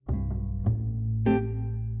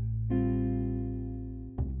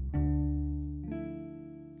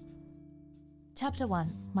Chapter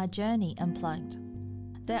 1. My Journey Unplugged.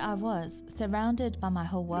 There I was, surrounded by my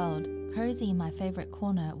whole world, cozy in my favorite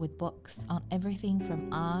corner with books on everything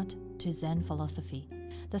from art to Zen philosophy.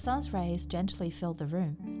 The sun's rays gently filled the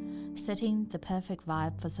room, setting the perfect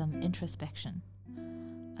vibe for some introspection.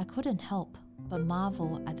 I couldn't help but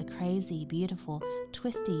marvel at the crazy, beautiful,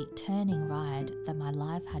 twisty-turning ride that my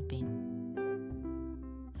life had been.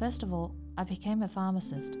 First of all, I became a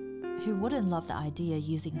pharmacist. Who wouldn't love the idea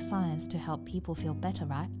using science to help people feel better,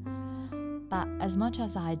 right? But as much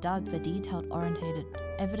as I dug the detailed-oriented,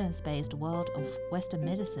 evidence-based world of Western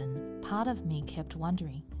medicine, part of me kept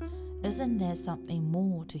wondering, isn't there something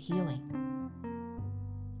more to healing?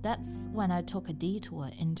 That's when I took a detour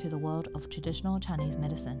into the world of traditional Chinese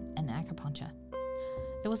medicine and acupuncture.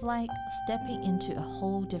 It was like stepping into a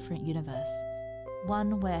whole different universe,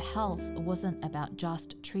 one where health wasn't about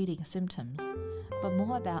just treating symptoms, but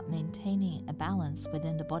more about maintaining a balance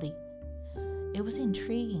within the body. It was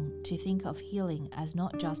intriguing to think of healing as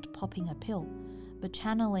not just popping a pill, but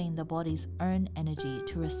channeling the body's own energy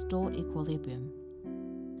to restore equilibrium.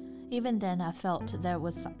 Even then, I felt there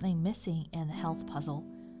was something missing in the health puzzle.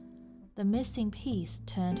 The missing piece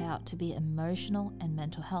turned out to be emotional and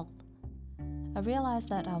mental health. I realized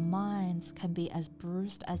that our minds can be as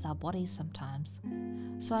bruised as our bodies sometimes.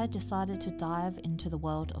 So I decided to dive into the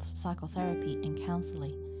world of psychotherapy and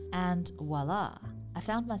counselling. And voila, I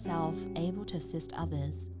found myself able to assist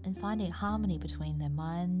others in finding harmony between their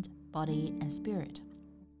mind, body, and spirit.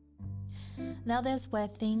 Now there's where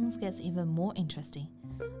things get even more interesting.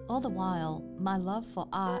 All the while, my love for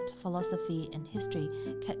art, philosophy, and history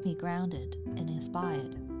kept me grounded and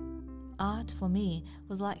inspired. Art for me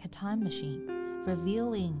was like a time machine,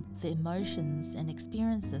 revealing the emotions and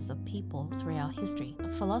experiences of people throughout history.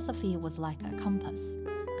 Philosophy was like a compass,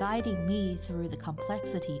 guiding me through the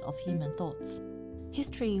complexity of human thoughts.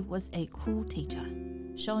 History was a cool teacher,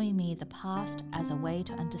 showing me the past as a way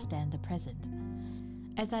to understand the present.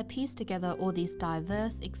 As I pieced together all these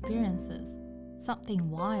diverse experiences, something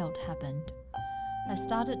wild happened. I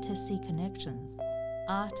started to see connections,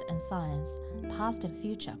 art and science, past and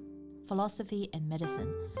future, philosophy and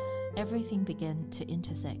medicine. Everything began to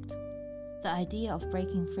intersect. The idea of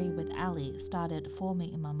breaking free with Allie started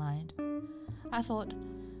forming in my mind. I thought,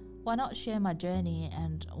 why not share my journey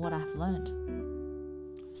and what I've learned?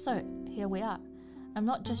 So, here we are. I'm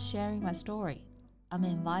not just sharing my story. I'm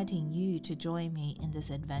inviting you to join me in this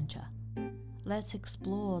adventure. Let's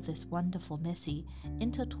explore this wonderful, messy,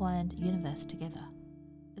 intertwined universe together.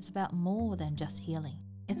 It's about more than just healing.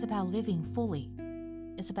 It's about living fully.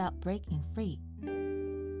 It's about breaking free.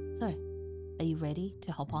 So, are you ready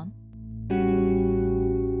to hop on?